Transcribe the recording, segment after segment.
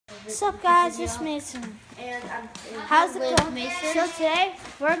What's up, guys? It's Mason. And How's it going, Mason? So today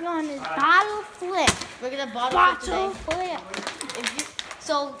we're going to bottle flip. We're gonna Bottle flip.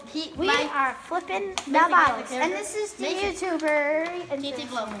 We are flipping the bottles, and this is the YouTuber. TT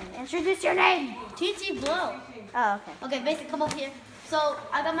Blow. Introduce your name. TT Blow. Oh, okay. Okay, Mason, come over here. So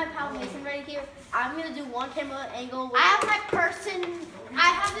I got my pal Mason right here. I'm gonna do one camera angle. I have my person. I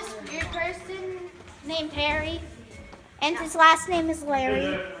have this weird person named Harry, and his last name is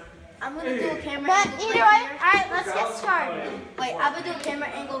Larry. I'm gonna do a camera But angle either way, right here. all right, let's get started. Wait, I'm gonna do a camera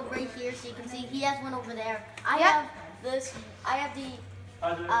angle right here so you can see. He has one over there. I Yep. have this. I have the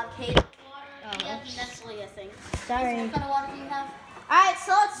Kate water. He has the Nestle, I think. Sorry. What kind of water do you have? All right,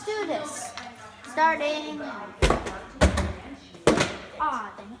 so let's do this. Starting.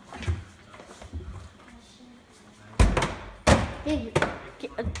 Ah, dang Here,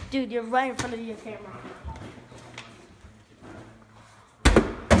 dude, you're right in front of your camera.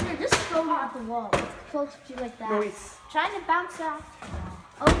 Here, just throw it at the wall. It's close to you like that. Nice. Trying to bounce off.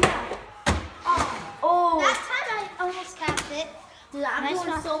 Oh yeah. Oh. That time I almost tapped it. Dude, I'm Nice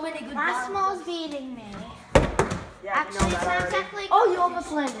doing one. so many good Massimo's beating me. Yeah, Actually, it's not already. exactly. Oh, you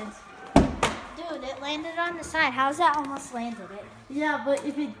almost landed. Dude, it landed on the side. How's that almost landed it? Yeah, but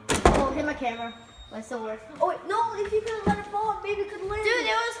if it hit my camera, but still work. Oh wait, no, if you could let it fall, maybe it could land. Dude,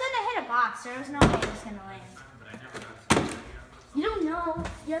 it was gonna hit a box. There was no way it was gonna land. You don't know.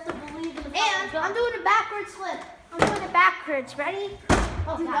 You have to believe in the And I'm doing a backwards flip. I'm doing it backwards. Ready?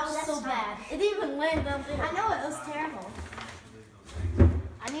 Oh, Dude, gosh, that was that's so not- bad. It didn't even land down there. I know it was terrible.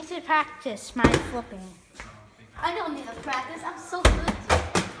 I need to practice my flipping. I don't need to practice. I'm so good.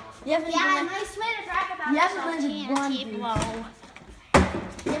 You haven't Yeah, even nice way to brag about You haven't yourself, landed one, TNT dude. blow.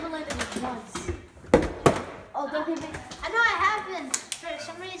 you haven't landed it once. Oh, don't hit me. I know I haven't. For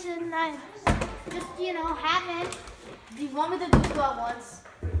some reason, I just, haven't. Do you want me to do two at once?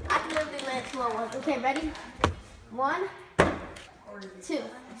 I can literally land two at once. Okay, ready? 1, 2.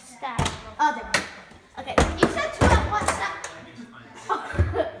 Stop. Oh, there. Okay. You said two at once. Stop.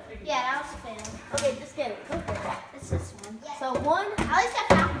 Yeah, that was a fail. Okay, just get it. Go for it. It's this one. So 1, At least I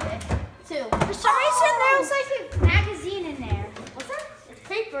found it. 2. For some reason, there was like a magazine in there. What's that? It's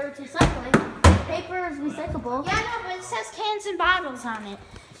paper. It's recycling. Paper is recyclable. Yeah, no, but it says cans and bottles on it.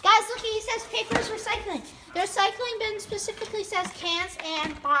 Guys, look, it says paper is recycling. The recycling bin specifically says cans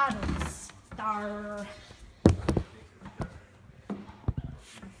and bottles. Darn.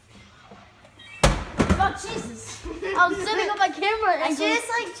 Oh, Jesus. I was setting up my camera I angle. should just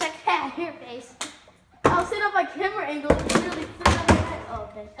like check out your face. I was setting up my camera angle and literally flew out my head. Oh,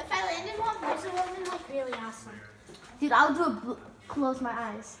 okay. If I landed one, there's a woman like really awesome. Dude, I'll do it. Close my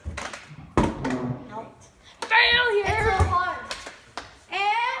eyes. Nope. Failure. It's so hard.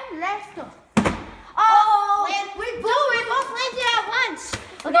 And let's go. Oh, We both landed at once.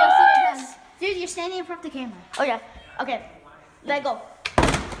 Okay, I'll see you again. Dude, you're standing in front of the camera. Okay. Okay. Let go.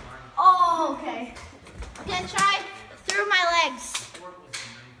 Oh, okay. I'm gonna try through my legs.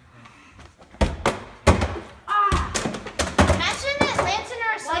 Imagine it lands in a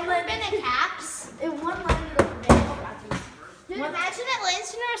recycling bin in caps. It one landed over there. Oh, God, Dude, imagine it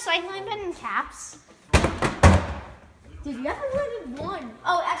lands in a recycling bin in caps. Dude, you haven't landed one.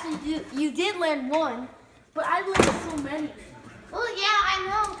 Oh, actually, you did land one, but I landed so many. Well, yeah, I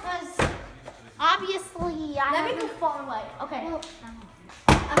know, because obviously I Let me haven't- go far away. Okay. Well,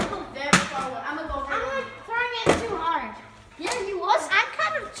 I'm gonna go very far away. I'm gonna go I'm right like throwing it too hard. Yeah, you Plus, was.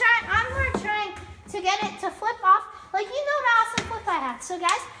 I'm more trying to get it to flip off. Like, you know the awesome flip I had. So,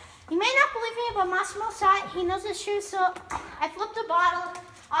 guys, you may not believe me, but Massimo saw it. He knows it's true. So, I flipped a bottle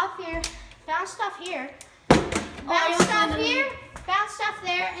off here, bounced off here, bounced off here, bounced off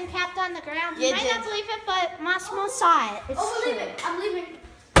there, and capped on the ground. You You might did. not believe it, but Massimo saw it. It's Oh, true. we're leaving. I'm leaving.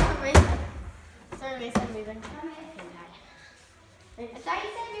 I'm leaving. Sorry, Mason, I'm leaving. I thought you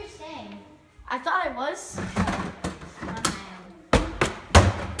said you were staying. I thought I was.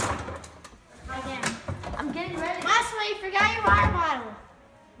 Again. I'm getting ready. Massimo, you forgot your water bottle.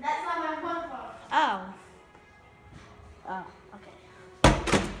 That's not my water bottle. Oh. Oh, okay.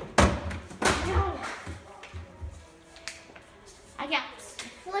 No. I got this.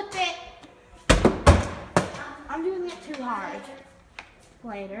 Flip it. I'm doing it too hard.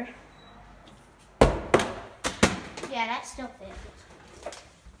 Later. Yeah, that still fits.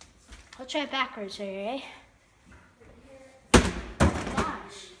 I'll try it backwards here, eh?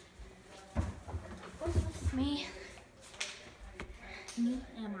 Gosh. What's with me? Me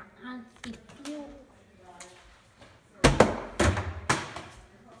and my auntie Flo.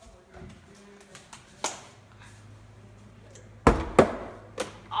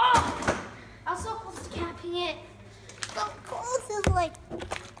 Oh! I was so close to capping it. So close is like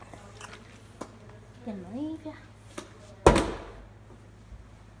Didn't believe ya.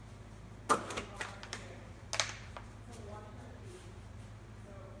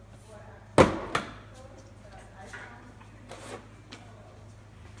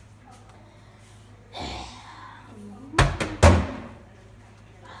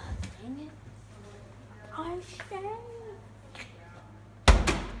 Dang it. I'm scared.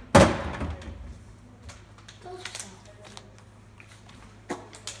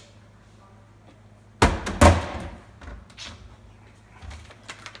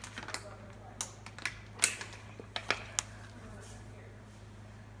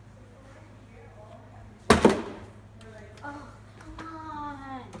 Oh, come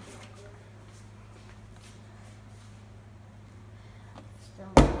on.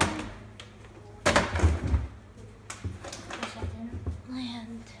 Still. Wish I didn't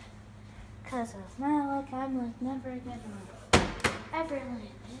land. Because of my luck, I'm like never gonna ever land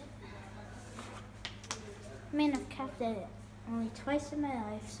it. I mean, I've capped it only twice in my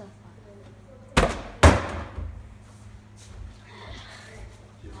life so far.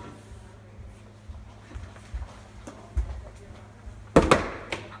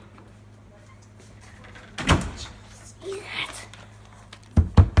 See that?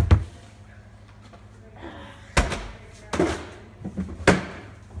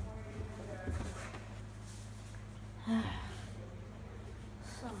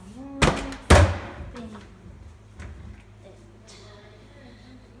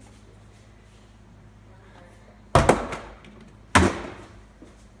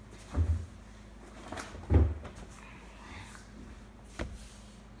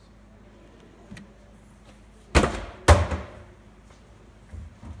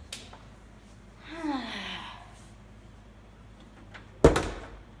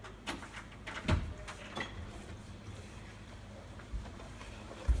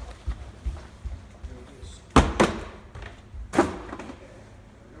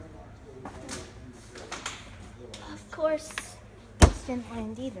 Of course, this didn't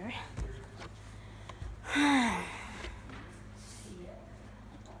land either.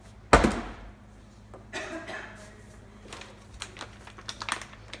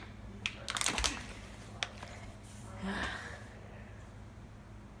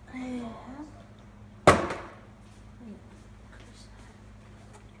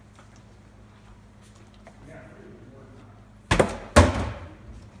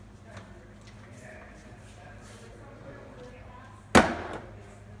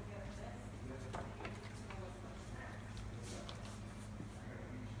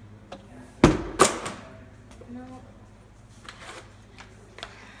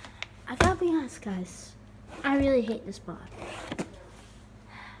 I gotta be honest, guys. I really hate this bot.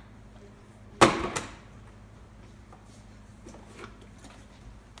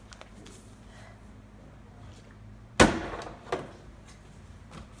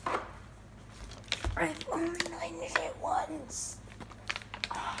 I've only landed it once.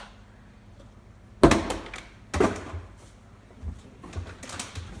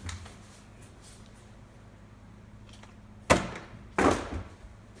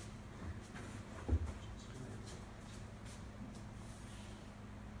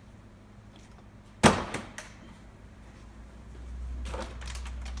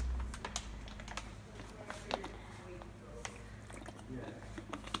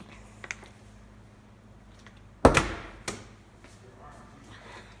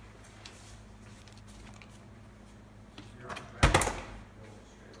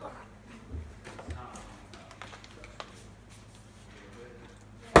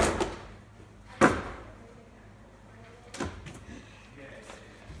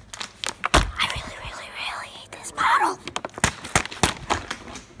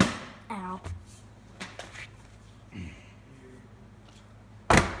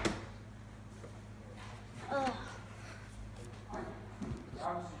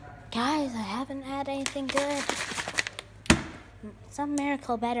 Guys, I haven't had anything good. Some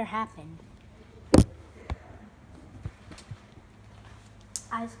miracle better happen.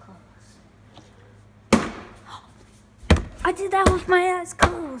 Eyes closed. I did that with my eyes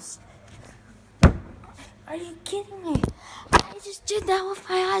closed. Are you kidding me? I just did that with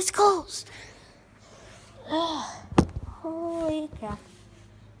my eyes closed. Ugh. Holy crap.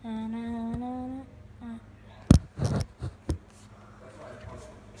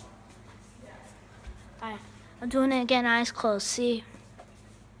 Alright, I'm doing it again, eyes closed, see?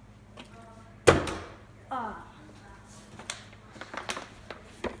 I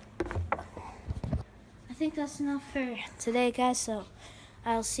think that's enough for today, guys, so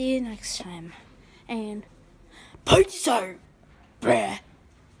I'll see you next time. And peace out, bruh.